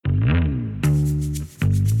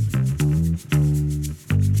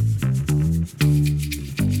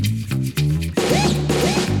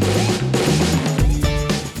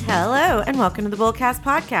welcome to the Bullcast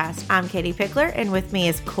Podcast. I'm Katie Pickler, and with me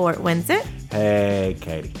is Court Winsett. Hey,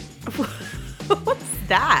 Katie. What's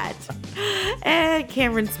that? And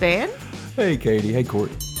Cameron Spann. Hey, Katie. Hey,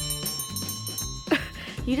 Court.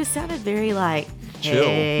 You just sounded very like, Chill.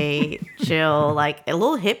 hey, chill, like a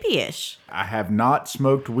little hippie-ish. I have not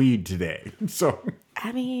smoked weed today, so...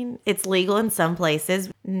 I mean, it's legal in some places,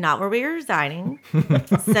 not where we're residing.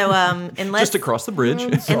 So, unless... Just across the bridge.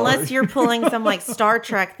 Unless you're pulling some, like, Star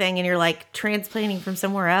Trek thing and you're, like, transplanting from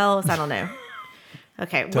somewhere else. I don't know.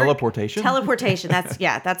 Okay. Teleportation? Teleportation.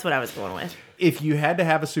 That's what I was going with. If you had to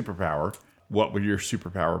have a superpower, what would your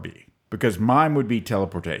superpower be? Because mine would be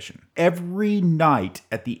teleportation. Every night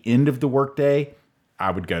at the end of the workday, I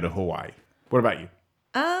would go to Hawaii. What about you?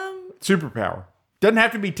 Superpower. Doesn't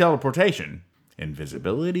have to be teleportation.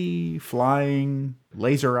 Invisibility, flying,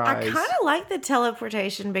 laser eyes. I kind of like the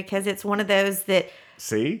teleportation because it's one of those that...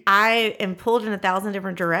 See? I am pulled in 1,000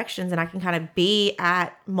 different directions and I can kind of be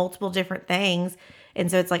at multiple different things. And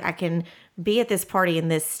so it's like I can be at this party in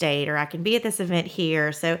this state or I can be at this event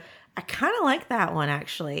here. So I kind of like that one,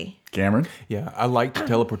 actually. Cameron? Yeah, I liked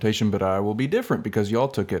teleportation, but I will be different because y'all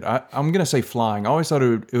took it. I'm going to say flying. I always thought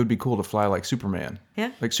it would be cool to fly like Superman.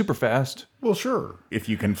 Yeah. Like super fast. Well, sure. If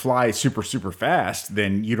you can fly super, super fast,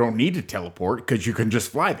 then you don't need to teleport because you can just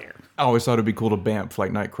fly there. I always thought it'd be cool to bamf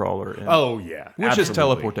like Nightcrawler. And, Oh, yeah. which is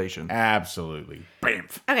teleportation. Absolutely.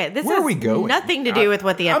 Bamf. Okay, this Where has are we going? nothing to do with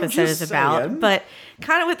what the I'm episode is just about, saying. but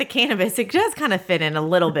kind of with the cannabis, it does kind of fit in a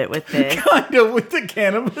little bit with this. Kind of with the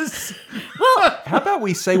cannabis. Well, How about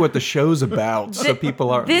we say what the show's about so people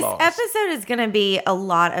aren't this lost? episode is going to be a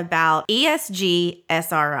lot about ESG,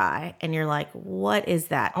 SRI, and you're like, what is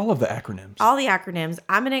that? All of the acronyms. All the acronyms.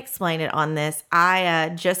 I'm going to explain it on this.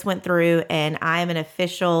 I just went through and I am an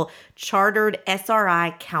official chartered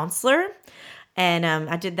SRI counselor. And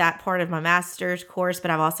I did that part of my master's course, but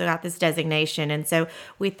I've also got this designation. And so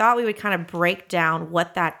we thought we would kind of break down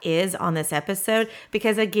what that is on this episode,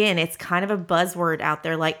 because again, it's kind of a buzzword out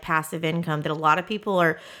there like passive income that a lot of people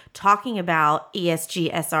are talking about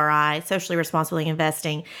ESG, SRI, socially responsible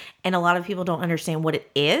investing, and a lot of people don't understand what it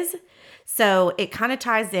is. So it kind of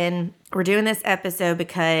ties in. We're doing this episode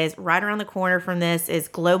because right around the corner from this is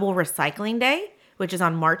Global Recycling Day, which is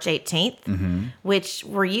on March 18th, which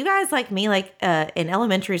were you guys like me, like in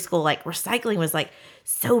elementary school, like recycling was like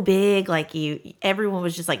so big, like everyone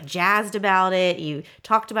was just like jazzed about it. You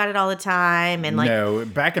talked about it all the time. And like, No,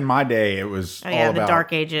 back in my day, it was all about... the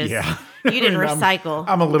dark ages. Yeah. You didn't I mean, recycle.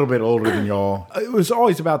 I'm a little bit older than y'all. It was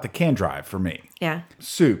always about the can drive for me. Yeah.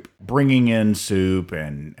 Soup, bringing in soup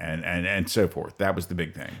and so forth. That was the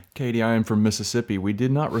big thing. Katie, I am from Mississippi. We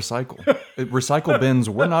did not recycle. Recycle bins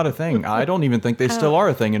were not a thing. I don't even think they still are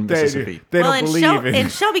a thing in Mississippi. They don't believe in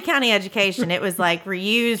Shelby County education, it was like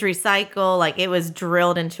reuse, recycle, like it was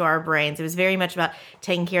drilled into our brains. It was very much about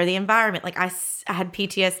taking care of the environment. Like I had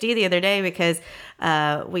PTSD the other day because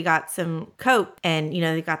we got some Coke and,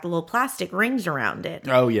 they got the little plastic rings around it.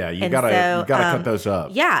 Oh, yeah. You gotta cut those up.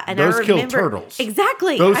 Yeah. And those I remember, kill turtles.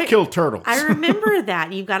 Exactly. Those kill turtles. I remember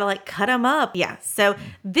that. You've got to like cut them up. Yeah. So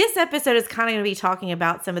this episode is kind of going to be talking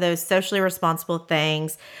about some of those socially responsible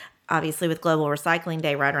things. Obviously, with Global Recycling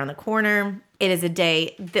Day right around the corner, it is a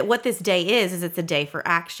day that what this day is it's a day for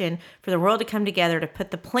action, for the world to come together to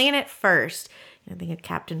put the planet first. I think of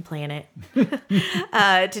Captain Planet,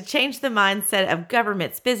 to change the mindset of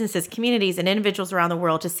governments, businesses, communities, and individuals around the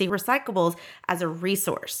world to see recyclables as a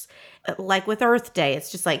resource. Like with Earth Day,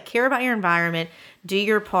 it's just like care about your environment, do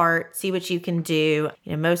your part, see what you can do.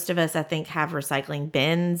 Most of us, I think, have recycling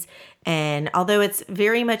bins. And although it's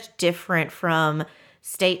very much different from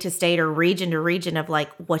state to state or region to region of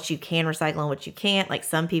like what you can recycle and what you can't. Like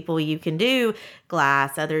some people you can do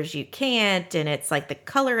glass, others you can't. And it's like the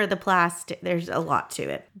color of the plastic. There's a lot to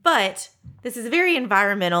it. But this is a very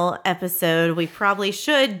environmental episode. We probably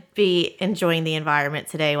should be enjoying the environment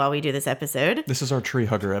today while we do this episode. This is our tree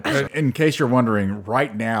hugger episode. In case you're wondering,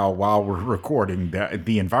 right now while we're recording,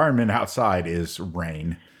 the environment outside is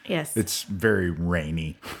rain. Yes. It's very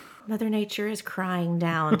rainy. Mother Nature is crying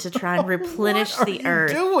down to try and replenish the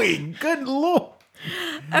earth. What are you doing? Good Lord.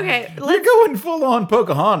 Okay, You're going full on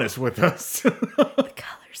Pocahontas with us. The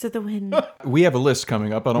colors of the wind. We have a list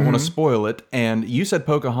coming up. I don't want to spoil it. And you said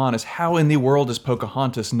Pocahontas. How in the world is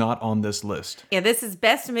Pocahontas not on this list? Yeah, this is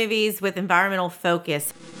best movies with environmental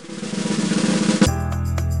focus.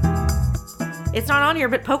 It's not on here,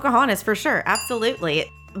 but Pocahontas for sure. Absolutely.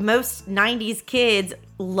 Most 90s kids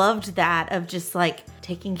loved that of just like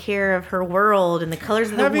taking care of her world and the colors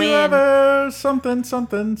of the Have wind. you ever something?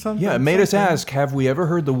 Yeah, it made us ask, have we ever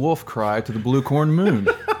heard the wolf cry to the blue corn moon?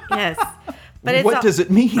 Yes. But it's What does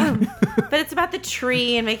it mean? But it's about the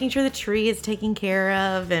tree and making sure the tree is taken care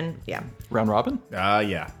of, and yeah. Round robin?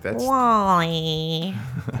 Yeah. That's Wally.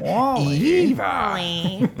 Wally.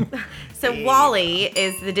 Wally. So Wally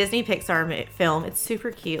is the Disney Pixar film. It's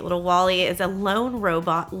super cute. Little Wally is a lone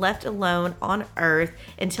robot left alone on Earth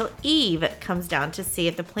until Eve comes down to see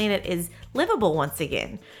if the planet is livable once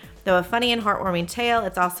again. Though a funny and heartwarming tale,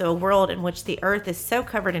 it's also a world in which the Earth is so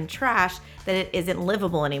covered in trash that it isn't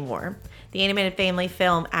livable anymore. The animated family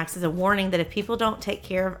film acts as a warning that if people don't take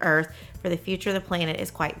care of Earth, for the future of the planet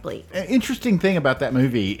is quite bleak. An interesting thing about that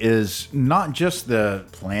movie is not just the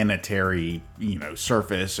planetary,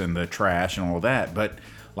 surface and the trash and all that, but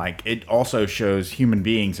like it also shows human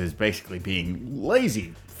beings as basically being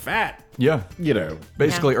lazy, fat. Yeah.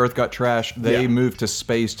 Basically, Yeah. Earth got trashed. They Yeah. moved to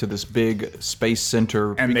space, to this big space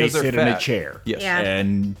center. And they because they're sit in a fat. chair. Yes. Yeah.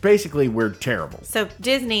 And basically we're terrible. So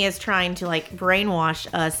Disney is trying to brainwash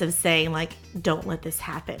us of saying don't let this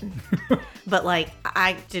happen. But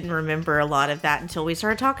I didn't remember a lot of that until we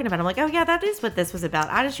started talking about it. I'm like, oh yeah, that is what this was about.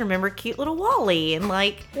 I just remember cute little Wally and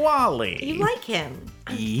Wally. you like him.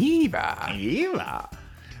 Eva.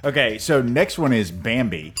 Okay, so next one is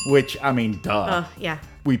Bambi, which, duh. Yeah.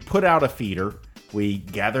 We put out a feeder. We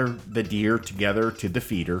gather the deer together to the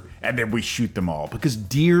feeder, and then we shoot them all because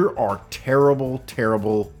deer are terrible,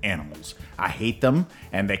 terrible animals. I hate them,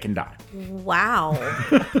 and they can die. Wow.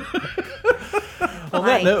 On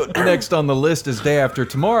that note, next on the list is Day After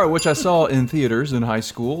Tomorrow, which I saw in theaters in high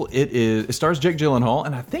school. It stars Jake Gyllenhaal,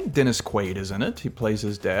 and I think Dennis Quaid is in it. He plays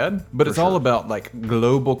his dad. But it's all about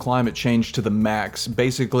global climate change to the max.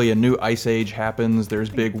 Basically, a new ice age happens. There's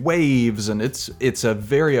big waves, and it's a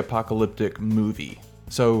very apocalyptic movie.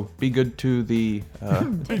 So be good to the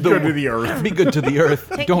Good to the earth. be good to the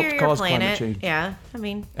earth. Take Don't care of your cause planet. climate change. Yeah.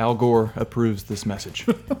 Al Gore approves this message.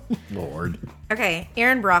 Lord. Okay,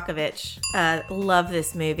 Aaron Brockovich. Love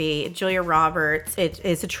this movie. Julia Roberts.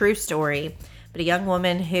 It's a true story. But a young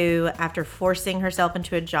woman who, after forcing herself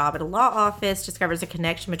into a job at a law office, discovers a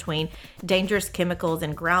connection between dangerous chemicals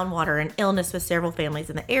in groundwater and illness with several families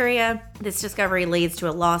in the area. This discovery leads to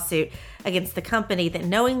a lawsuit against the company that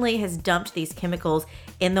knowingly has dumped these chemicals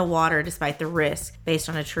in the water despite the risk. Based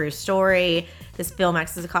on a true story, this film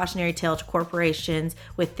acts as a cautionary tale to corporations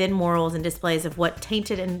with thin morals and displays of what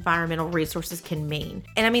tainted environmental resources can mean.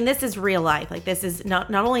 And this is real life. This is not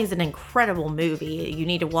only is it an incredible movie, you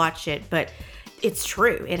need to watch it, but it's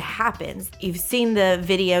true. It happens. You've seen the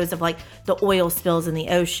videos of the oil spills in the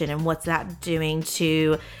ocean and what's that doing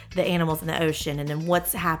to the animals in the ocean, and then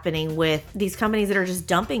what's happening with these companies that are just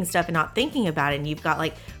dumping stuff and not thinking about it. And you've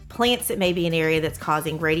got plants that may be an area that's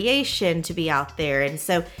causing radiation to be out there. And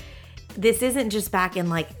so this isn't just back in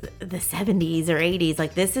the 70s or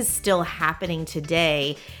 80s. This is still happening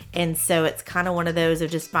today. And so it's kind of one of those of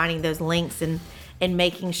just finding those links and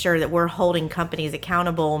making sure that we're holding companies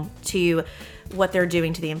accountable to what they're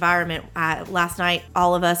doing to the environment. Last night,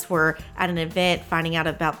 all of us were at an event finding out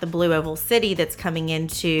about the Blue Oval City that's coming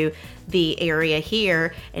into the area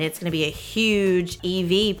here, and it's going to be a huge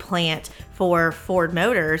EV plant for Ford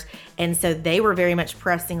Motors. And so they were very much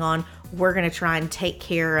pressing on, we're going to try and take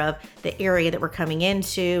care of the area that we're coming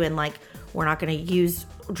into, and we're not going to use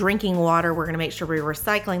drinking water. We're going to make sure we're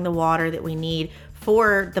recycling the water that we need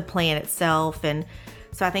for the plant itself. And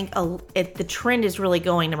so I think the trend is really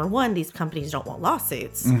going, number one, these companies don't want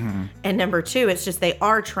lawsuits. Mm-hmm. And number two, it's just they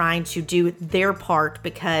are trying to do their part,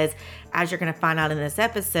 because as you're going to find out in this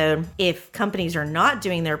episode, if companies are not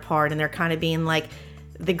doing their part and they're kind of being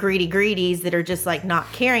the greedies that are just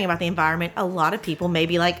not caring about the environment, a lot of people may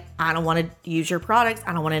be I don't want to use your products.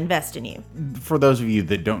 I don't want to invest in you. For those of you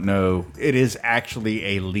that don't know, it is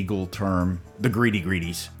actually a legal term. The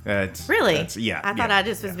greedies. Really? Yeah. I thought I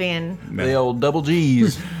just was being... The old double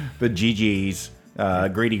G's. The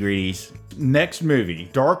GGs. Greedies. Next movie,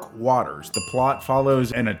 Dark Waters. The plot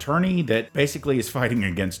follows an attorney that basically is fighting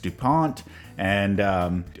against DuPont. And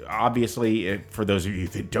obviously, for those of you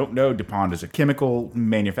that don't know, DuPont is a chemical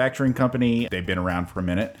manufacturing company. They've been around for a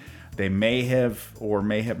minute. They may have or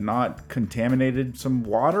may have not contaminated some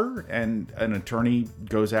water, and an attorney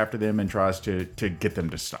goes after them and tries to get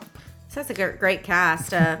them to stop. So that's a great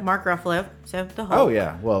cast. Mark Ruffalo, so the Hulk. Oh,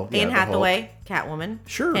 yeah. Well, yeah, Anne the Hulk. Hathaway, Catwoman.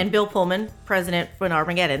 Sure. And Bill Pullman, President for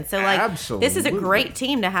Armageddon. So, this is a great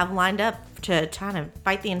team to have lined up to try to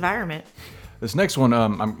fight the environment. This next one,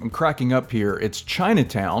 I'm cracking up here. It's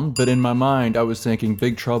Chinatown, but in my mind, I was thinking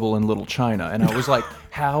Big Trouble in Little China. And I was like,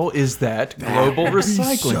 How is that global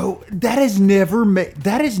recycling? So that has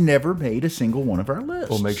never made a single one of our lists.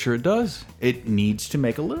 We'll make sure it does. It needs to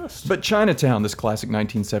make a list. But Chinatown, this classic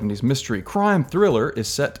 1970s mystery crime thriller, is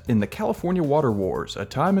set in the California Water Wars, a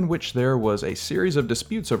time in which there was a series of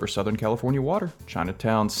disputes over Southern California water.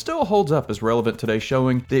 Chinatown still holds up as relevant today,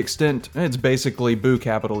 showing the extent, it's basically boo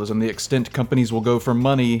capitalism, the extent companies will go for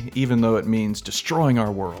money, even though it means destroying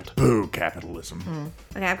our world. Boo capitalism.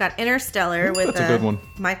 Okay, I've got Interstellar with That's a good one.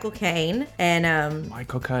 Michael Caine. And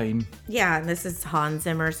Michael Caine. yeah, and this is Hans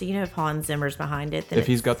Zimmer. So you know if Hans Zimmer's behind it, then If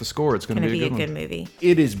he's got the score, it's going to be a good one. movie.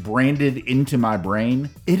 It is branded into my brain.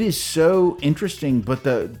 It is so interesting, but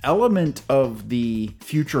the element of the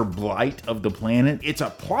future blight of the planet, it's a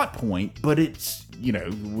plot point, but it's, you know,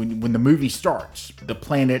 when the movie starts, the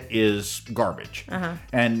planet is garbage.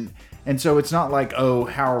 And so it's not like, oh,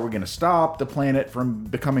 how are we going to stop the planet from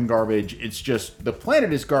becoming garbage? It's just, the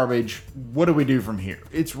planet is garbage. What do we do from here?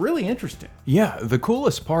 It's really interesting. Yeah, the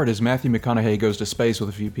coolest part is Matthew McConaughey goes to space with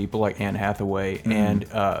a few people like Anne Hathaway, and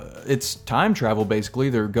it's time travel, basically.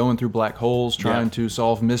 They're going through black holes, trying to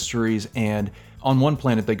solve mysteries, and on one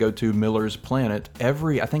planet they go to, Miller's planet, I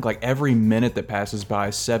think every minute that passes by,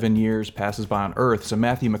 7 years passes by on Earth. So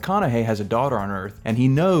Matthew McConaughey has a daughter on Earth, and he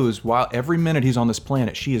knows while every minute he's on this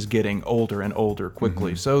planet, she is getting older and older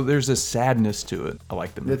quickly. So there's this sadness to it. I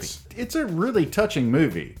like the movie. It's a really touching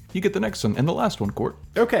movie. You get the next one, and the last one, Court.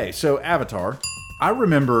 Okay, so Avatar. I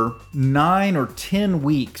remember 9 or 10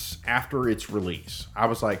 weeks after its release, I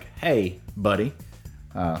was like, hey, buddy,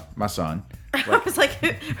 my son. I was like,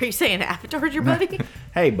 are you saying Avatar's your buddy?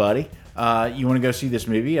 Hey, buddy, you want to go see this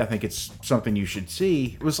movie? I think it's something you should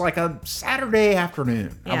see. It was like a Saturday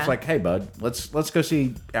afternoon. I was like, hey, bud, let's go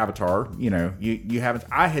see Avatar. You know, you haven't.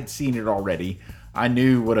 I had seen it already. I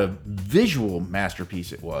knew what a visual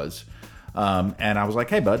masterpiece it was. And I was like,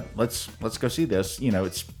 hey, bud, let's go see this. You know,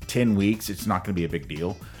 it's 10 weeks. It's not going to be a big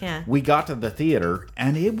deal. Yeah. We got to the theater,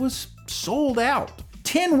 and it was sold out.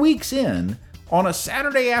 10 weeks in, on a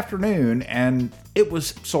Saturday afternoon, and it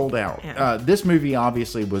was sold out. Yeah. This movie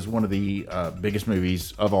obviously was one of the biggest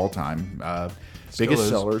movies of all time. Biggest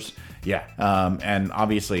sellers. Yeah. And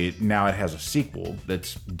obviously now it has a sequel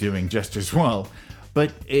that's doing just as well.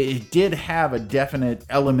 But it did have a definite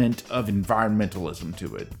element of environmentalism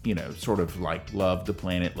to it. You know, sort of like love the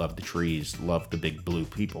planet, love the trees, love the big blue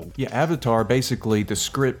people. Yeah, Avatar, basically, the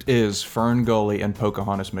script is Fern Gully and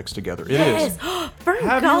Pocahontas mixed together. It is.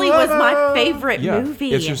 Fern Gully was my favorite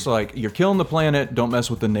movie. It's just like, you're killing the planet, don't mess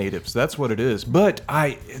with the natives. That's what it is. But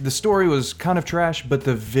the story was kind of trash, but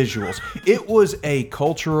the visuals, it was a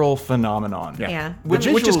cultural phenomenon. Yeah. Which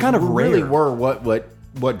is kind of rare. Really were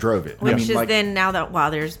what drove it. Which is then now that, wow,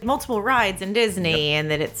 there's multiple rides in Disney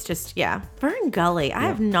and that it's just, Fern Gully. I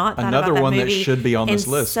have not thought Another about that one movie that should be on this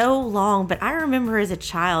list. so long, but I remember as a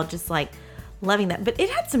child just like loving that. But it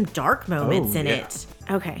had some dark moments in it.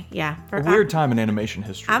 Okay, yeah. A weird time in animation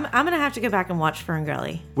history. I'm going to have to go back and watch Fern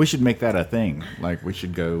Gully. We should make that a thing. Like, we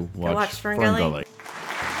should go watch Fern Gully.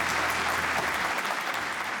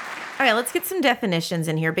 All right, let's get some definitions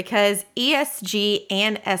in here because ESG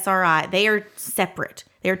and SRI, they are separate.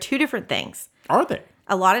 They are two different things. Are they?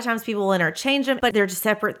 A lot of times people will interchange them, but they're just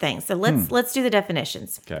separate things. So let's do the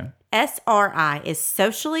definitions. Okay. SRI is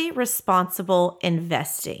socially responsible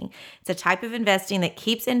investing. It's a type of investing that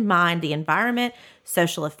keeps in mind the environment,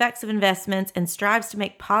 social effects of investments, and strives to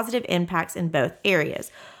make positive impacts in both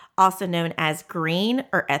areas. Also known as green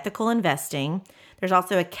or ethical investing. There's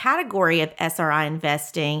also a category of SRI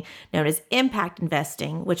investing known as impact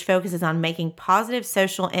investing, which focuses on making positive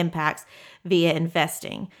social impacts via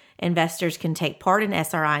investing. Investors can take part in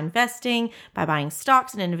SRI investing by buying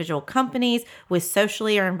stocks in individual companies with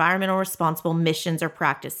socially or environmental responsible missions or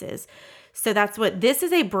practices. So this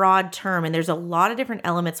is a broad term, and there's a lot of different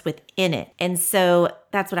elements within it. And so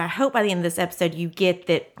that's what I hope by the end of this episode you get,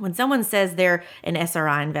 that when someone says they're an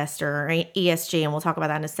SRI investor or ESG, and we'll talk about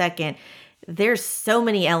that in a second, there's so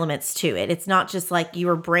many elements to it. It's not just like you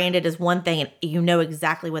are branded as one thing and you know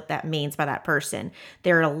exactly what that means by that person.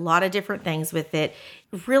 There are a lot of different things with it.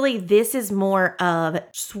 Really, this is more of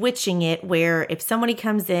switching it, where if somebody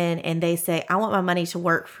comes in and they say, I want my money to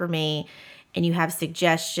work for me, and you have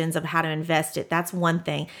suggestions of how to invest it, that's one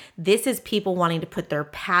thing. This is people wanting to put their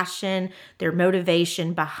passion, their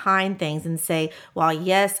motivation behind things and say, well,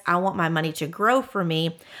 yes, I want my money to grow for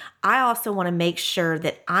me. I also want to make sure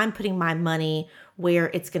that I'm putting my money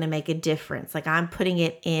where it's going to make a difference. Like I'm putting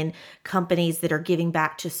it in companies that are giving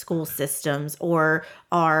back to school systems or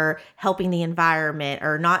are helping the environment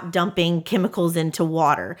or not dumping chemicals into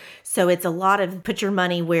water. So it's a lot of put your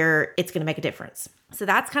money where it's going to make a difference. So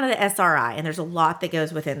that's kind of the SRI, and there's a lot that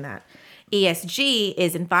goes within that. ESG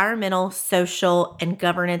is environmental, social, and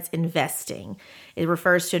governance investing. It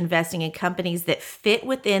refers to investing in companies that fit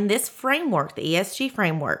within this framework, the ESG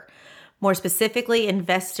framework. More specifically,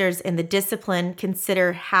 investors in the discipline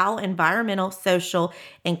consider how environmental, social,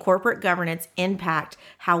 and corporate governance impact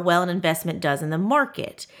how well an investment does in the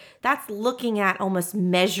market. That's looking at almost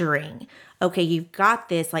measuring. Okay, you've got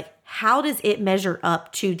this, like, how does it measure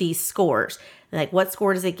up to these scores? Like, what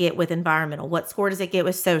score does it get with environmental? What score does it get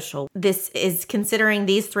with social? This is considering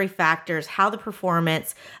these three factors, how the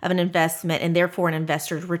performance of an investment and therefore an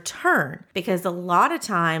investor's return. Because a lot of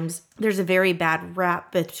times there's a very bad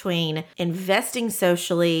rap between investing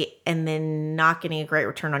socially and then not getting a great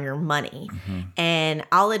return on your money. And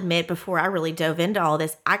I'll admit, before I really dove into all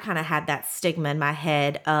this, I kind of had that stigma in my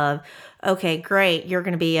head of, okay, great, you're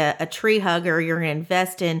going to be a tree hugger, you're going to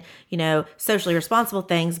invest in, socially responsible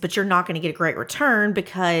things, but you're not going to get a great return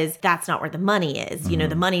because that's not where the money is.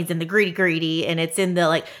 The money's in the greedy, and it's in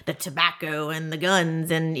the tobacco and the guns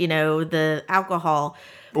and, the alcohol.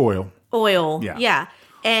 Oil. Yeah.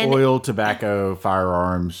 And oil, tobacco,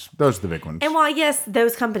 firearms, those are the big ones. And while, yes,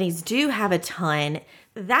 those companies do have a ton,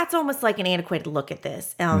 that's almost like an antiquated look at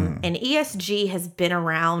this. And ESG has been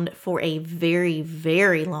around for a very,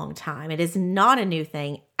 very long time. It is not a new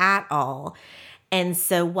thing at all. And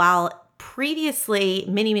so while previously,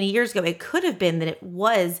 many, many years ago, it could have been that it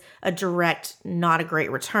was a direct, not a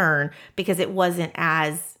great return because it wasn't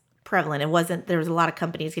as prevalent. There was a lot of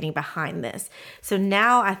companies getting behind this. So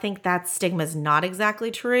now I think that stigma is not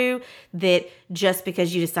exactly true, that just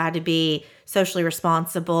because you decide to be socially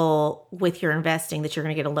responsible with your investing, that you're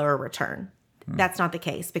going to get a lower return. That's not the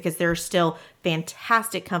case, because there are still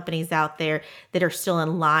fantastic companies out there that are still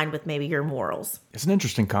in line with maybe your morals. It's an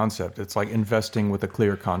interesting concept. It's like investing with a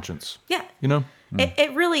clear conscience. Yeah.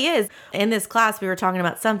 It really is. In this class, we were talking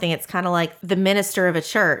about something. It's kind of like the minister of a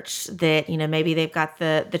church that, maybe they've got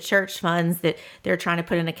the church funds that they're trying to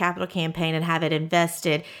put in a capital campaign and have it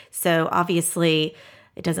invested. So obviously,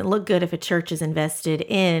 it doesn't look good if a church is invested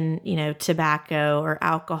in, tobacco or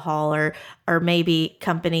alcohol or maybe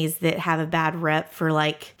companies that have a bad rep for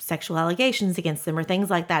like sexual allegations against them or things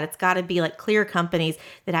like that. It's got to be like clear companies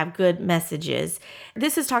that have good messages.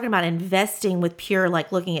 This is talking about investing with pure,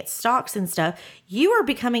 like looking at stocks and stuff. You are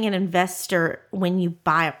becoming an investor when you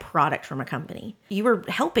buy a product from a company. You are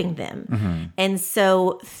helping them. And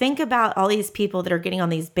so think about all these people that are getting on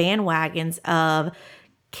these bandwagons of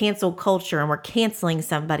cancel culture, and we're canceling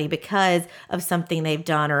somebody because of something they've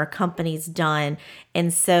done or a company's done.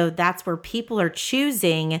 And so that's where people are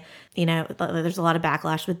choosing, there's a lot of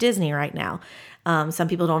backlash with Disney right now. Some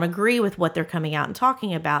people don't agree with what they're coming out and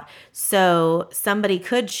talking about. So somebody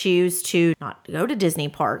could choose to not go to Disney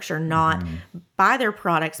parks or not buy their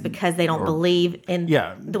products because they don't believe in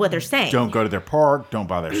what they're saying. Don't go to their park. Don't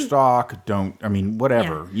buy their stock.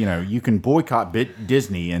 Whatever. Yeah. You can boycott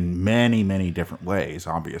Disney in many, many different ways,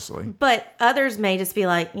 obviously. But others may just be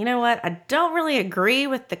like, you know what? I don't really agree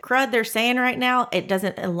with the crud they're saying right now. It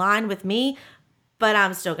doesn't align with me. But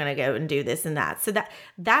I'm still going to go and do this and that. So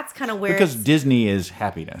that's kind of where... Because Disney is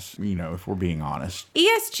happiness, if we're being honest.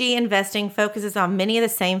 ESG investing focuses on many of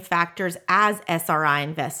the same factors as SRI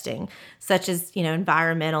investing, such as,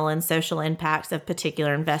 environmental and social impacts of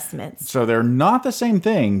particular investments. So they're not the same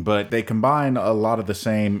thing, but they combine a lot of the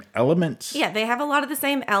same elements. Yeah, they have a lot of the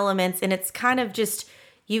same elements. And it's kind of just,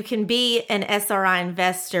 you can be an SRI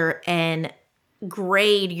investor and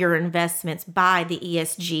grade your investments by the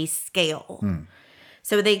ESG scale.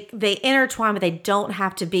 So they intertwine, but they don't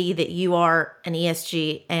have to be that you are an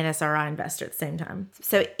ESG and SRI investor at the same time.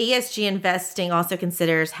 So ESG investing also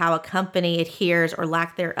considers how a company adheres or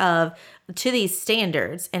lack thereof to these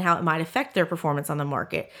standards and how it might affect their performance on the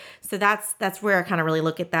market. So that's where I kind of really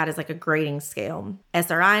look at that as like a grading scale.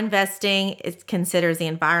 SRI investing, it considers the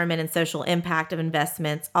environment and social impact of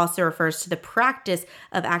investments, also refers to the practice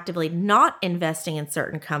of actively not investing in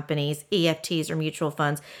certain companies, EFTs or mutual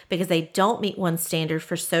funds, because they don't meet one standard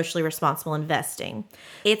for socially responsible investing.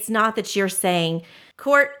 It's not that you're saying,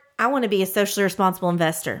 Court, I want to be a socially responsible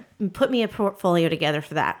investor. Put me a portfolio together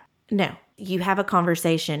for that. No, you have a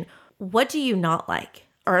conversation. What do you not like?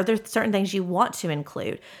 Or are there certain things you want to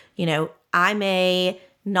include? I may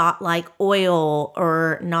not like oil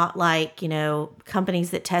or not like, companies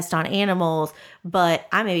that test on animals, but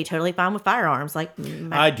I may be totally fine with firearms.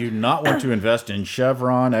 I do not want to invest in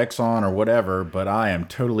Chevron, Exxon, or whatever, but I am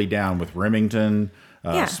totally down with Remington,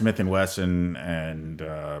 Smith & Wesson, and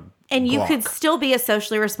you Glock. could still be a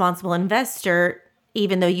socially responsible investor,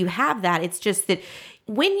 even though you have that. It's just that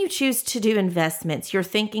when you choose to do investments, you're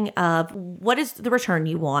thinking of what is the return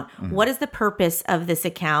you want? What is the purpose of this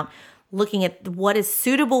account? looking at what is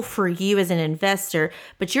suitable for you as an investor,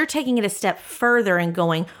 but you're taking it a step further and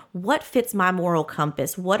going, what fits my moral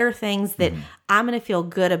compass? What are things that I'm going to feel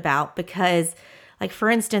good about? Because, like, for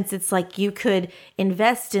instance, it's like you could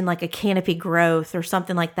invest in like a Canopy Growth or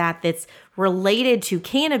something like that that's related to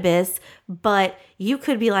cannabis, but you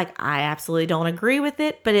could be like, I absolutely don't agree with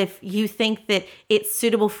it. But if you think that it's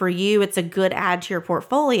suitable for you, it's a good add to your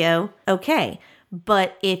portfolio, okay.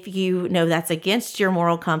 But if you know that's against your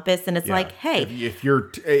moral compass, and it's like, hey, if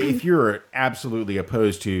you're absolutely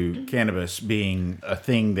opposed to cannabis being a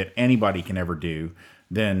thing that anybody can ever do,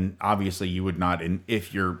 then obviously you would not.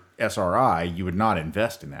 If you're SRI, you would not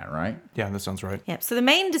invest in that, right? Yeah, that sounds right. Yep. So the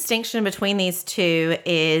main distinction between these two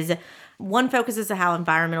is one focuses on how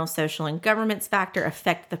environmental, social, and governance factor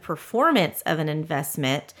affect the performance of an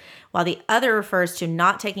investment, while the other refers to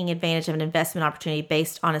not taking advantage of an investment opportunity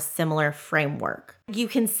based on a similar framework. You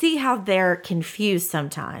can see how they're confused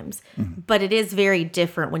sometimes, but it is very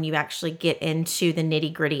different when you actually get into the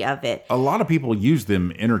nitty-gritty of it. A lot of people use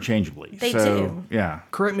them interchangeably. They do. Yeah.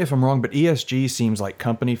 Correct me if I'm wrong, but ESG seems like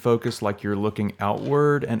company focused, like you're looking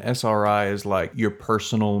outward, and SRI is like your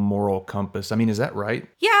personal moral compass. I mean, is that right?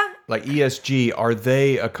 Yeah. Like ESG, are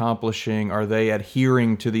they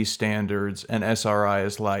adhering to these standards? And SRI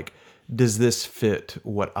is like, does this fit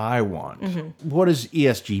what I want? What does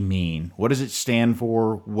ESG mean? What does it stand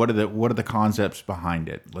for? What are the concepts behind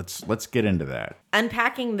it? Let's get into that.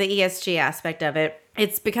 Unpacking the ESG aspect of it,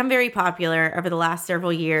 it's become very popular over the last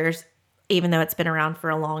several years, even though it's been around for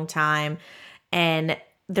a long time. And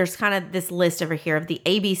there's kind of this list over here of the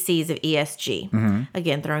ABCs of ESG.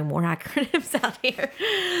 Again, throwing more acronyms out here.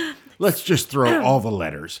 Let's just throw all the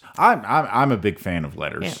letters. I'm a big fan of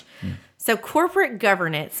letters. Yeah. So corporate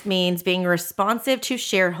governance means being responsive to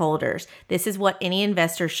shareholders. This is what any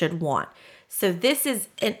investor should want. So this is,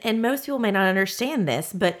 and most people may not understand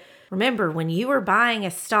this, but remember, when you are buying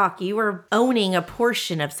a stock, you are owning a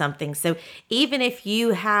portion of something. So even if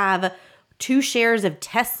you have 2 shares of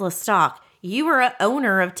Tesla stock, you are an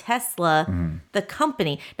owner of Tesla, the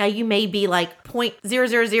company. Now you may be like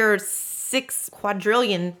 0.0006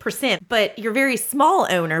 quadrillion %, but you're a very small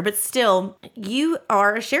owner, but still you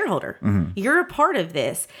are a shareholder. You're a part of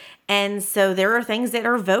this. And so there are things that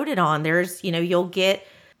are voted on. There's, you'll get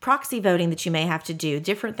proxy voting that you may have to do,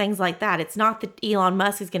 different things like that. It's not that Elon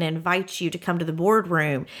Musk is going to invite you to come to the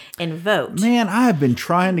boardroom and vote. Man, I have been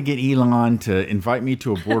trying to get Elon to invite me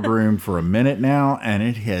to a boardroom for a minute now, and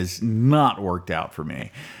it has not worked out for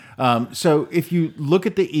me. So if you look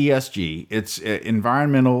at the ESG, it's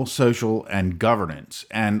environmental, social, and governance.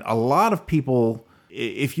 And a lot of people,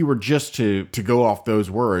 if you were just to go off those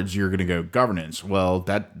words, you're going to go governance. Well,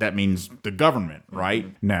 that means the government,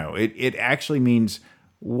 right? No, it actually means,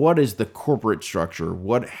 what is the corporate structure?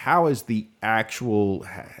 How is the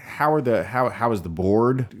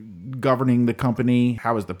board governing the company?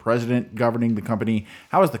 How is the president governing the company?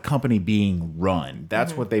 How is the company being run?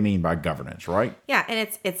 That's what they mean by governance, right? Yeah, and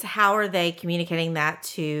it's how are they communicating that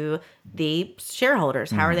to the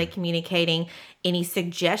shareholders? How are they communicating any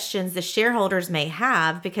suggestions the shareholders may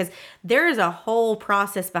have? Because there is a whole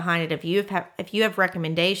process behind it. If you have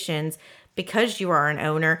recommendations, because you are an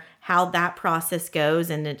owner, how that process goes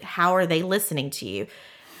and how are they listening to you.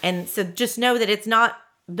 And so just know that it's not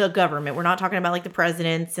the government. We're not talking about like the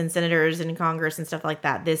presidents and senators and Congress and stuff like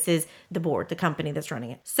that. This is the board, the company that's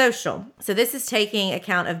running it. Social. So this is taking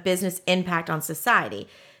account of business impact on society. It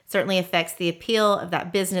certainly affects the appeal of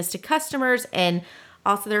that business to customers and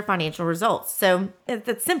also their financial results. So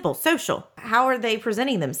that's simple. Social. How are they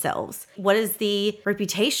presenting themselves? What is the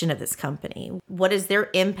reputation of this company? What is their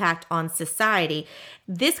impact on society?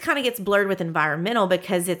 This kind of gets blurred with environmental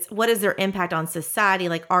because it's what is their impact on society?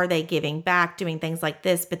 Like, are they giving back, doing things like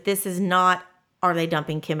this? But this is not, are they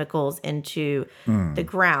dumping chemicals into the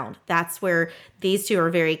ground? That's where these two are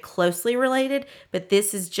very closely related. But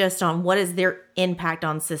this is just on what is their impact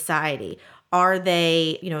on society? Are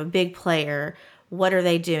they, a big player? What are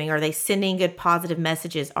they doing? Are they sending good positive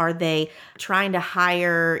messages? Are they trying to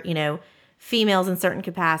hire, females in certain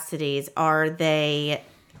capacities? Are they,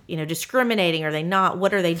 discriminating? Are they not?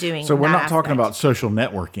 What are they doing? So we're not talking about social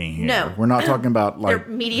networking here. No. We're not talking about their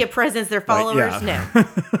media presence, their followers. No.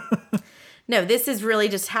 No, this is really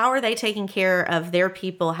just how are they taking care of their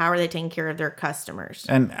people? How are they taking care of their customers?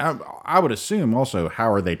 And I would assume also,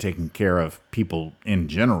 how are they taking care of people in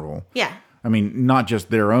general? Yeah. I mean, not just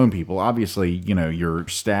their own people. Obviously, your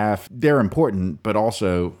staff, they're important, but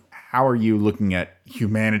also how are you looking at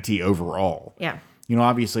humanity overall? Yeah.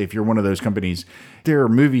 Obviously, if you're one of those companies, there are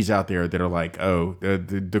movies out there that are like, oh,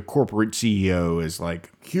 the corporate CEO is like,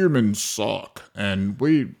 humans suck, and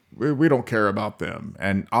we we don't care about them.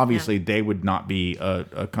 And obviously they would not be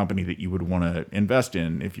a company that you would want to invest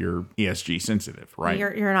in if you're ESG sensitive, right?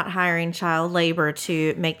 You're not hiring child labor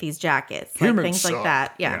to make these jackets, like Humans things like suck.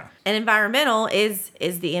 that. Yeah. Yeah. And environmental is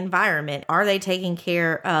the environment. Are they taking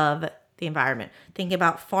care of the environment? Think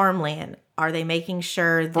about farmland. Are they making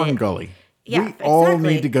sure that Fern Gully. Yeah, we all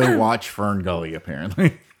exactly. need to go watch Fern Gully,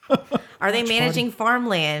 apparently. Are they managing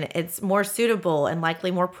farmland? It's more suitable and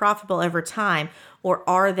likely more profitable over time, or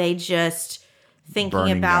are they just thinking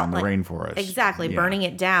Burning about down the rainforest. Exactly, Yeah. burning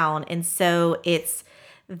it down. And so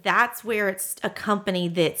that's where it's a company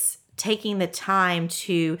that's taking the time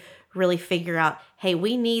to really figure out, hey,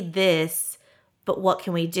 we need this, but what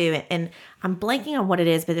can we do? And I'm blanking on what it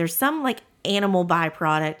is, but there's some like animal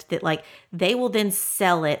byproduct that like they will then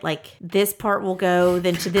sell it. Like this part will go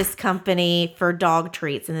then to this company for dog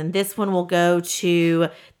treats, and then this one will go to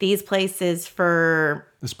these places for.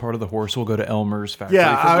 This part of the horse will go to Elmer's factory.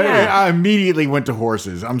 Yeah, for I immediately went to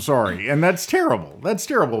horses. I'm sorry. And that's terrible. That's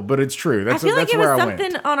terrible, but it's true. I That's, feel like that's it where was I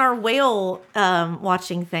something went. on our whale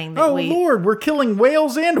watching thing that Oh, we. Lord, we're killing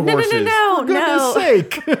whales and horses. For goodness no.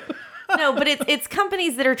 sake. No, but it's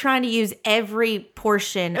companies that are trying to use every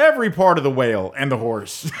portion. Every part of the whale and the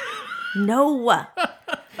horse. No,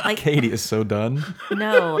 like Katie is so done.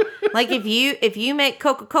 no, like if you make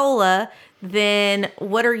Coca-Cola, then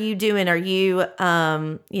what are you doing? Are you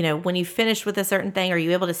when you finish with a certain thing, are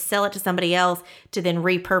you able to sell it to somebody else to then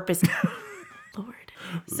repurpose? Lord.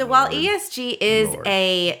 So while ESG is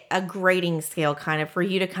a grading scale kind of for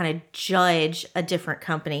you to kind of judge a different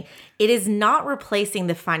company, it is not replacing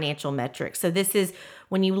the financial metrics. So this is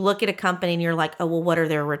when you look at a company and you're like, oh, well, what are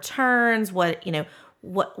their returns? What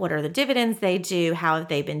are the dividends they do? How have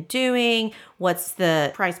they been doing? What's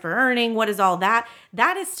the price per earning? What is all that?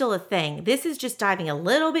 That is still a thing. This is just diving a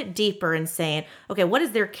little bit deeper and saying, okay, what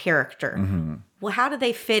is their character? Mm-hmm. Well, how do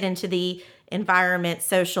they fit into the environment,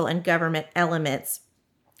 social, and government elements?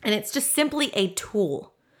 And it's just simply a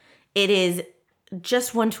tool. It is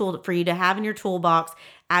just one tool for you to have in your toolbox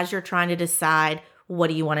as you're trying to decide what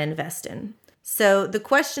do you want to invest in. So the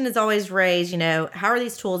question is always raised, how are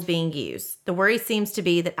these tools being used? The worry seems to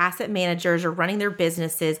be that asset managers are running their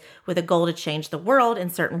businesses with a goal to change the world in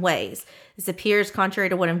certain ways. This appears contrary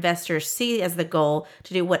to what investors see as the goal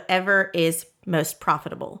to do whatever is most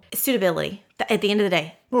profitable. Suitability, at the end of the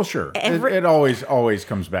day. Well, sure. It always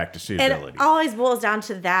comes back to suitability. It always boils down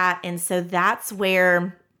to that. And so that's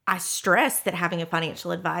where I stress that having a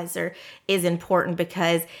financial advisor is important,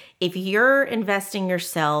 because if you're investing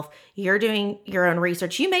yourself, you're doing your own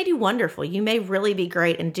research, you may do wonderful. You may really be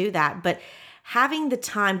great and do that. But having the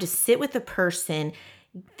time to sit with the person,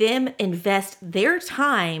 them invest their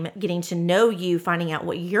time getting to know you, finding out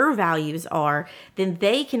what your values are, then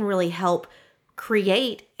they can really help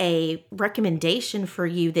create a recommendation for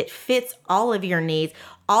you that fits all of your needs,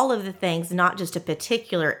 all of the things, not just a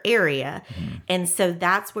particular area. Mm-hmm. And so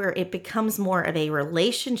that's where it becomes more of a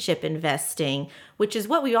relationship investing, which is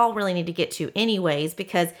what we all really need to get to anyways,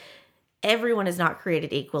 because everyone is not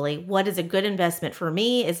created equally. What is a good investment for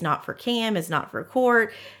me is not for Cam, is not for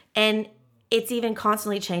Court. And it's even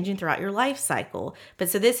constantly changing throughout your life cycle. But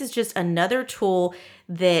so this is just another tool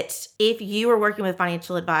that if you are working with a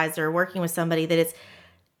financial advisor, working with somebody that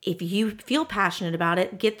if you feel passionate about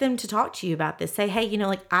it, get them to talk to you about this. Say, hey,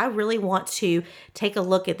 I really want to take a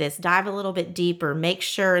look at this, dive a little bit deeper, make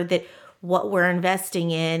sure that what we're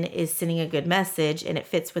investing in is sending a good message and it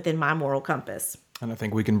fits within my moral compass. And I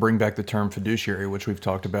think we can bring back the term fiduciary, which we've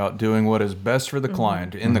talked about, doing what is best for the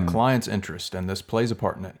client in the client's interest, and this plays a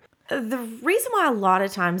part in it. The reason why a lot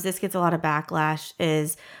of times this gets a lot of backlash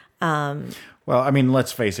is... well, I mean,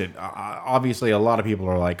 let's face it. Obviously, a lot of people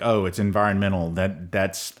are like, oh, it's environmental.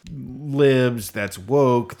 That's libs, that's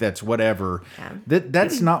woke, that's whatever. Yeah.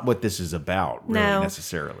 That's not what this is about, really,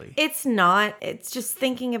 necessarily. It's not. It's just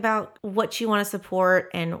thinking about what you want to support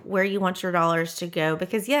and where you want your dollars to go.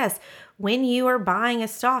 Because, yes, when you are buying a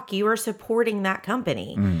stock, you are supporting that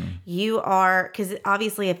company. You are, because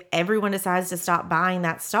obviously if everyone decides to stop buying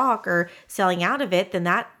that stock or selling out of it, then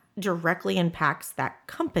that directly impacts that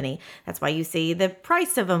company. That's why you see the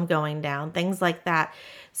price of them going down, things like that.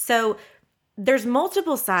 So there's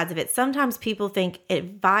multiple sides of it. Sometimes people think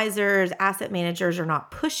advisors, asset managers are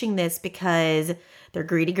not pushing this because they're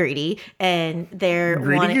greedy, and they're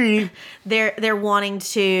wanting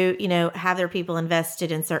to, have their people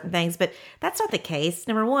invested in certain things. But that's not the case.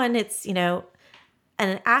 Number one, it's,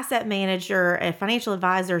 an asset manager, a financial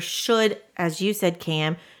advisor should, as you said,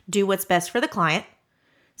 Cam, do what's best for the client.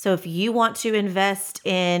 So if you want to invest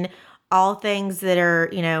in all things that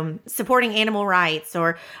are, supporting animal rights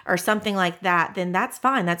or something like that, then that's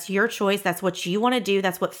fine. That's your choice. That's what you want to do.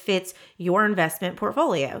 That's what fits your investment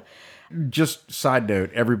portfolio. Just side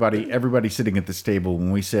note, everybody sitting at this table,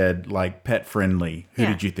 when we said like pet friendly, who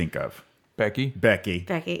did you think of? Becky,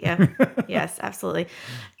 yeah. Yes, absolutely.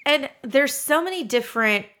 And there's so many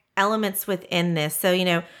different elements within this.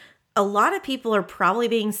 So, a lot of people are probably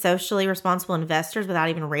being socially responsible investors without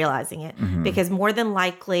even realizing it, because more than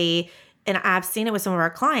likely, and I've seen it with some of our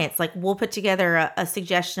clients, like we'll put together a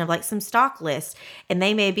suggestion of like some stock list, and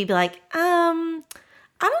they may be like, I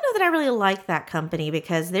don't know that I really like that company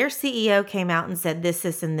because their CEO came out and said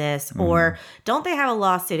this, and this, or don't they have a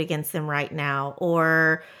lawsuit against them right now?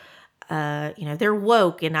 Or, they're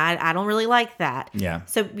woke and I don't really like that. Yeah.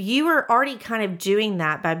 So you are already kind of doing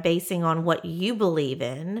that by basing on what you believe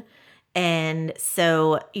in. And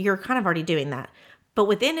so you're kind of already doing that. But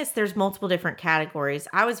within this, there's multiple different categories.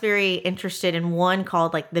 I was very interested in one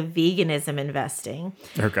called like the veganism investing.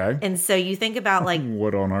 Okay. And so you think about like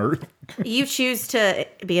what on earth? You choose to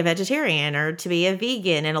be a vegetarian or to be a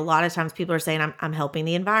vegan. And a lot of times people are saying, I'm helping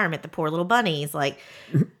the environment, the poor little bunnies. Like,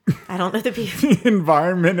 I don't know the people. The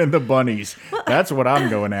environment and the bunnies. That's what I'm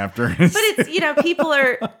going after. But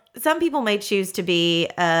it's, some people may choose to be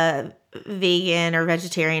vegan or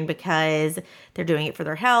vegetarian because they're doing it for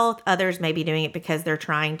their health. Others may be doing it because they're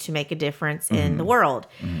trying to make a difference in the world.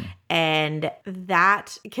 And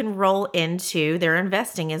that can roll into their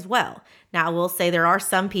investing as well. Now, I will say there are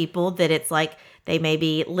some people that it's like they may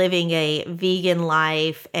be living a vegan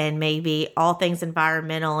life and maybe all things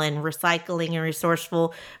environmental and recycling and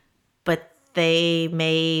resourceful, but they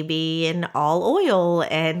may be in all oil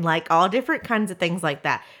and like all different kinds of things like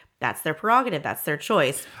that. That's their prerogative. That's their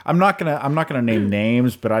choice. I'm not gonna name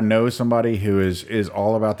names, but I know somebody who is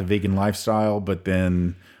all about the vegan lifestyle, but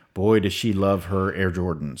then boy, does she love her Air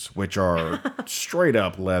Jordans, which are straight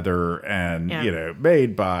up leather and,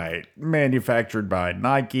 manufactured by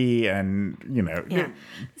Nike and, Yeah.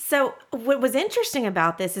 So what was interesting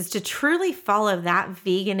about this is to truly follow that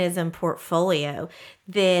veganism portfolio,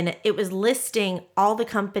 then it was listing all the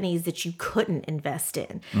companies that you couldn't invest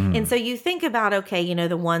in. And so you think about, okay,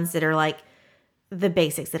 the ones that are like the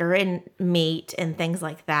basics that are in meat and things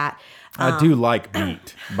like that. I do like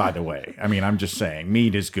meat, by the way. I mean, I'm just saying,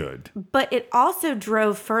 meat is good. But it also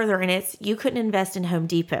drove further, and you couldn't invest in Home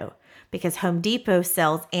Depot because Home Depot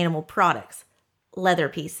sells animal products, leather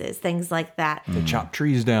pieces, things like that. They chop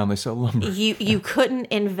trees down. They sell lumber. You couldn't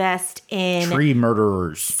invest in tree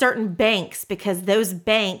murderers, certain banks, because those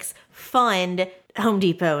banks fund Home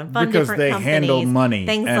Depot and fund because different they companies, handle money,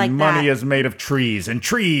 things and like money that. is made of trees and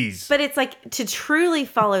trees. But it's like to truly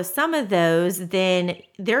follow some of those, then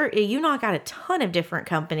you not got a ton of different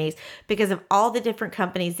companies because of all the different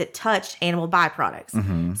companies that touch animal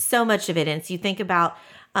byproducts. So much of it. And so you think about,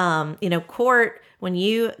 Court, when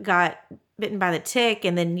you got bitten by the tick,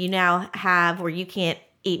 and then you now have where you can't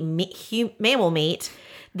eat mammal meat,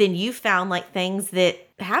 then you found like things that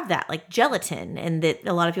have that, like gelatin, and that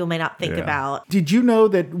a lot of people may not think about. Did you know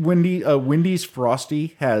that Wendy's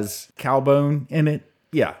Frosty has cow bone in it?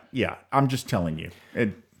 Yeah. I'm just telling you.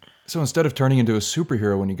 So instead of turning into a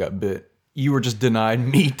superhero when you got bit, you were just denied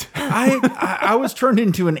meat. I was turned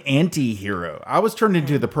into an anti-hero. I was turned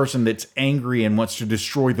into the person that's angry and wants to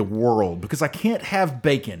destroy the world because I can't have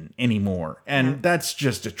bacon anymore. And that's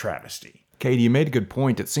just a travesty. Katie, you made a good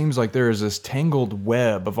point. It seems like there is this tangled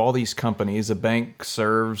web of all these companies. A bank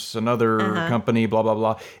serves another company, blah, blah,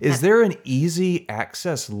 blah. Is there an easy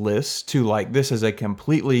access list to like, this is a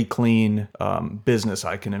completely clean business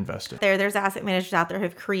I can invest in? There's asset managers out there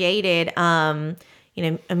who've created a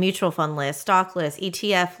mutual fund list, stock list,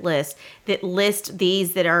 ETF list that list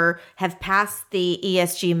these that have passed the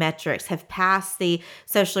ESG metrics, have passed the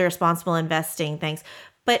socially responsible investing things.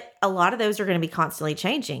 But a lot of those are going to be constantly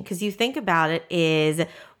changing, because you think about it, is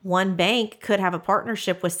one bank could have a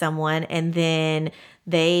partnership with someone and then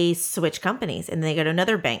they switch companies and they go to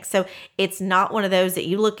another bank. So it's not one of those that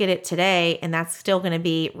you look at it today and that's still going to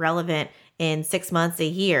be relevant in 6 months, a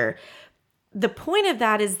year. The point of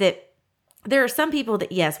that is that there are some people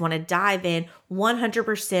that, yes, want to dive in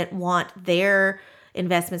 100%, want their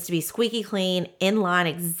investments to be squeaky clean, in line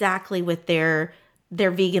exactly with their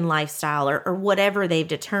vegan lifestyle or whatever they've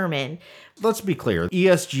determined. Let's be clear.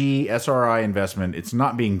 ESG, SRI investment, it's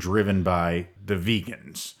not being driven by the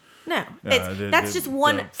vegans. No, that's just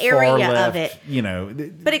one area left, of it. You know.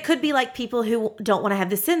 But it could be like people who don't want to have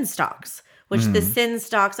the sin stocks, which the sin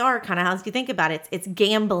stocks are kind of how you think about it. It's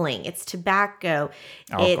gambling, it's tobacco,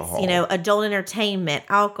 Alcohol. it's, adult entertainment,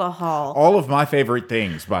 alcohol. All of my favorite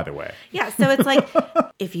things, by the way. Yeah, so it's like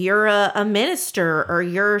if you're a minister or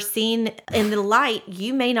you're seen in the light,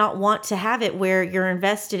 you may not want to have it where you're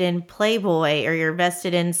invested in Playboy or you're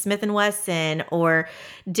invested in Smith & Wesson or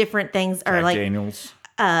different things. Or Jack Daniels.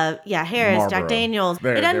 Harris, Marlboro. Jack Daniels.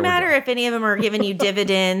 There It doesn't we matter go. if any of them are giving you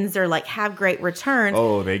dividends or like have great returns.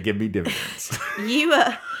 Oh, they give me dividends.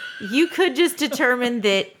 You could just determine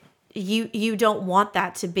that you don't want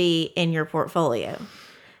that to be in your portfolio.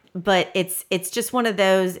 But it's just one of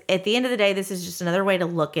those, at the end of the day, this is just another way to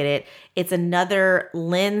look at it. It's another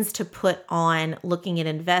lens to put on looking at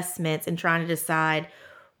investments and trying to decide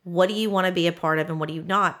what do you want to be a part of and what do you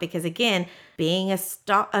not? Because again, being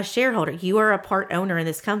a shareholder, you are a part owner in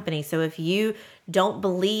this company. So if you don't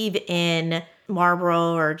believe in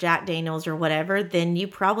Marlboro or Jack Daniels or whatever, then you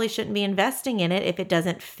probably shouldn't be investing in it if it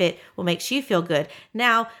doesn't fit what makes you feel good.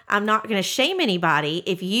 Now, I'm not going to shame anybody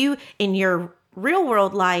if you in your real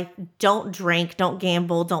world life don't drink, don't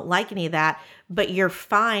gamble, don't like any of that, but you're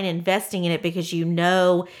fine investing in it because you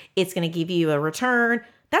know it's going to give you a return.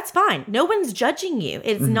 That's fine. No one's judging you.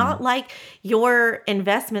 It's not like your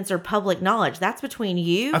investments are public knowledge. That's between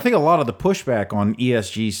you. I think a lot of the pushback on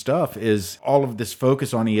ESG stuff is all of this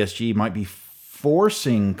focus on ESG might be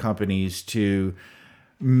forcing companies to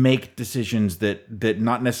make decisions that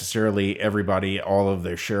not necessarily everybody, all of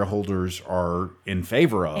their shareholders are in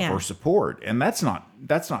favor of or support. And that's not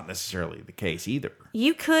necessarily the case either.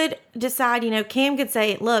 You could decide, Cam could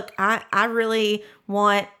say, look, I really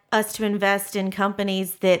want us to invest in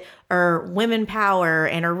companies that are women power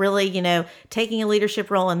and are really, taking a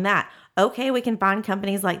leadership role in that. Okay, we can find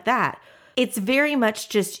companies like that. It's very much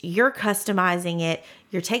just you're customizing it,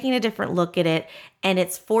 you're taking a different look at it, and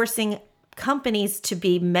it's forcing companies to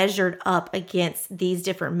be measured up against these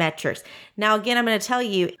different metrics. Now, again, I'm going to tell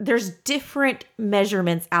you, there's different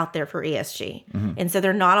measurements out there for ESG. And so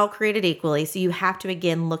they're not all created equally. So you have to,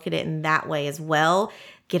 again, look at it in that way as well.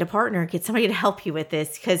 Get a partner, get somebody to help you with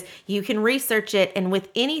this because you can research it. And with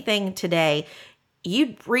anything today,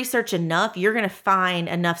 you research enough, you're going to find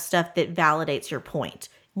enough stuff that validates your point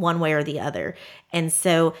one way or the other. And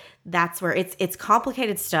so that's where it's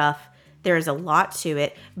complicated stuff. There's a lot to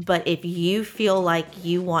it, but if you feel like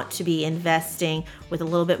you want to be investing with a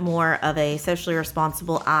little bit more of a socially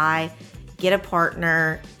responsible eye, get a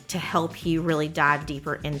partner to help you really dive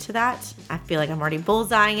deeper into that. I feel like I'm already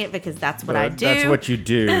bullseyeing it because that's what I do. That's what you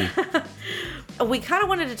do. We kind of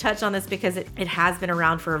wanted to touch on this because it has been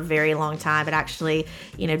around for a very long time. It actually,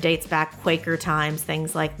 dates back Quaker times,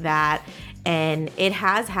 things like that. And it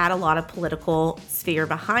has had a lot of political sphere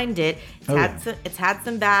behind it. It's had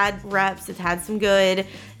some bad reps. It's had some good.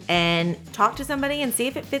 And talk to somebody and see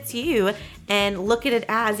if it fits you. And look at it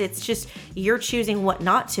as it's just you're choosing what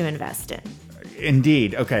not to invest in.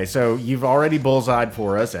 Indeed. Okay, so you've already bullseyed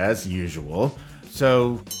for us, as usual.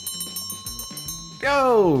 So...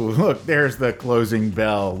 Oh, look, there's the closing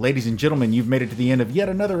bell. Ladies and gentlemen, you've made it to the end of yet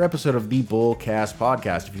another episode of the Bullcast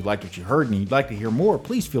Podcast. If you liked what you heard and you'd like to hear more,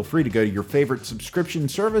 please feel free to go to your favorite subscription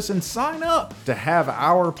service and sign up to have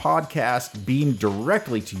our podcast beamed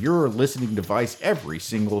directly to your listening device every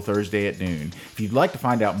single Thursday at noon. If you'd like to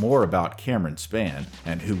find out more about Cameron Spann,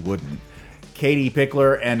 and who wouldn't, Katie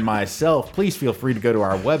Pickler, and myself, please feel free to go to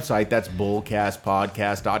our website. That's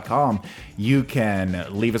bullcastpodcast.com. You can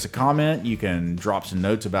leave us a comment. You can drop some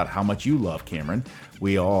notes about how much you love Cameron.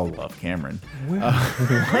 We all love Cameron.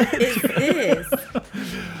 What is this?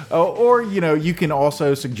 Or, you can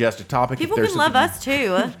also suggest a topic. People can love us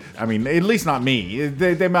too. I mean, at least not me.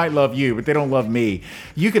 They might love you, but they don't love me.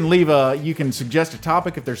 You can you can suggest a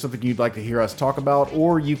topic if there's something you'd like to hear us talk about,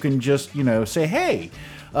 or you can just, say, hey,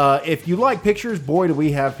 if you like pictures, boy, do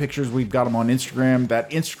we have pictures. We've got them on Instagram.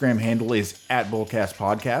 That Instagram handle is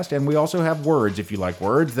 @BullcastPodcast. And we also have words. If you like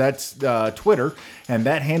words, that's Twitter. And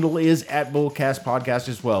that handle is @BullcastPodcast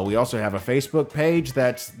as well. We also have a Facebook page.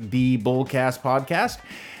 That's the Bullcast Podcast.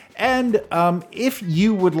 And if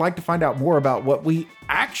you would like to find out more about what we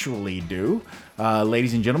actually do,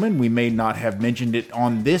 ladies and gentlemen, we may not have mentioned it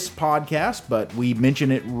on this podcast, but we mention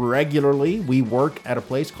it regularly. We work at a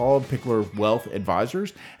place called Pickler Wealth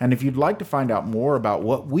Advisors. And if you'd like to find out more about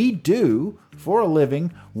what we do for a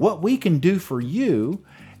living, what we can do for you,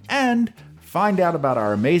 and find out about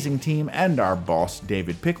our amazing team and our boss,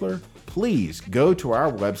 David Pickler, please go to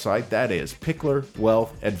our website. That is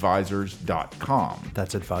picklerwealthadvisors.com.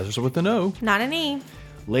 That's advisors with an O. Not an E.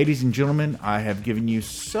 Ladies and gentlemen, I have given you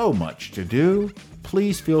so much to do.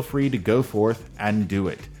 Please feel free to go forth and do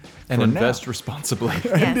it. And For invest responsibly.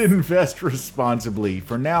 And invest responsibly.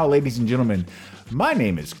 For now, ladies and gentlemen, my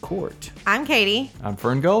name is Court. I'm Katie. I'm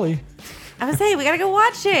Fern Gully. I was saying, we got to go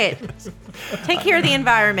watch it. Take care of the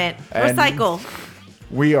environment. And Recycle.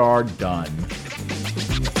 We are done.